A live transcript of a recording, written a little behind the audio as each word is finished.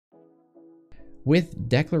With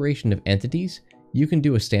declaration of entities, you can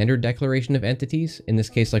do a standard declaration of entities, in this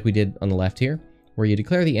case like we did on the left here, where you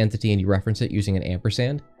declare the entity and you reference it using an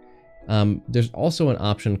ampersand. There's also an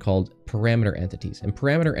option called parameter entities, and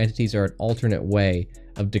parameter entities are an alternate way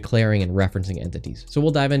of declaring and referencing entities. So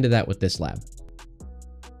we'll dive into that with this lab.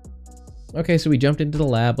 Okay, so we jumped into the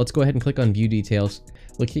lab. Let's go ahead and click on View Details.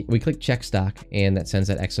 We click Check Stock, and that sends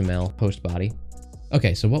that XML post body.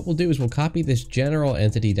 Okay, so what we'll do is we'll copy this general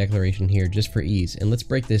entity declaration here just for ease, and let's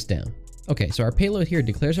break this down. Okay, so our payload here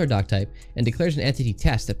declares our doc type and declares an entity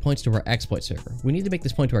test that points to our exploit server. We need to make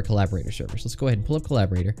this point to our collaborator server. So let's go ahead and pull up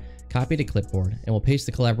collaborator, copy to clipboard, and we'll paste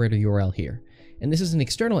the collaborator URL here. And this is an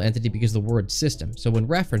external entity because of the word system. So when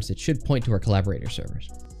referenced, it should point to our collaborator servers.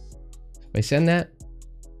 If I send that,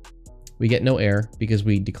 we get no error because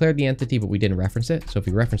we declared the entity, but we didn't reference it. So if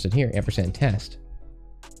we reference it here, ampersand test,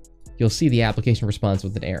 you'll see the application responds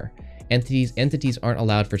with an error. Entities aren't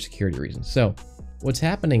allowed for security reasons. So what's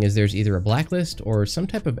happening is there's either a blacklist or some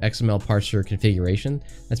type of XML parser configuration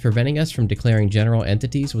that's preventing us from declaring general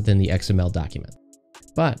entities within the XML document.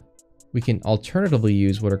 But we can alternatively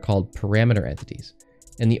use what are called parameter entities.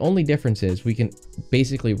 And the only difference is we can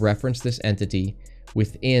basically reference this entity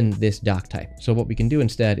within this doc type. So what we can do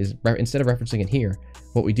instead is, instead of referencing it here,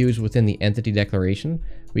 what we do is within the entity declaration,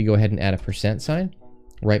 we go ahead and add a %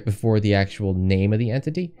 right before the actual name of the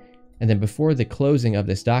entity. And then before the closing of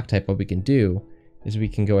this doc type, what we can do is we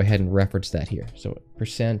can go ahead and reference that here. So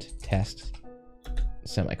 %test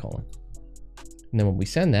semicolon. And then when we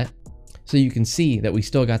send that, so you can see that we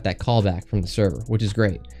still got that callback from the server, which is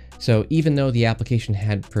great. So even though the application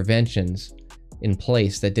had preventions in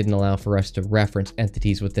place that didn't allow for us to reference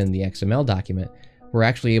entities within the XML document, we're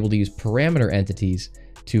actually able to use parameter entities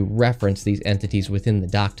to reference these entities within the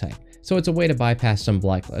doc type. So it's a way to bypass some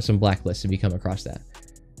blacklists if you come across that.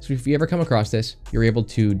 So if you ever come across this, you're able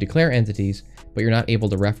to declare entities, but you're not able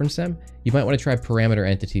to reference them, you might want to try parameter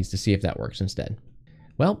entities to see if that works instead.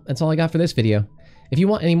 Well, that's all I got for this video. If you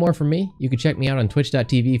want any more from me, you can check me out on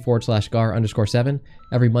twitch.tv/gar_7.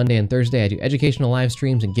 Every Monday and Thursday, I do educational live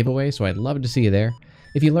streams and giveaways, so I'd love to see you there.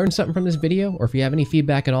 If you learned something from this video, or if you have any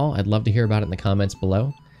feedback at all, I'd love to hear about it in the comments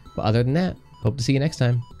below. But other than that, hope to see you next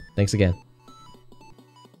time. Thanks again.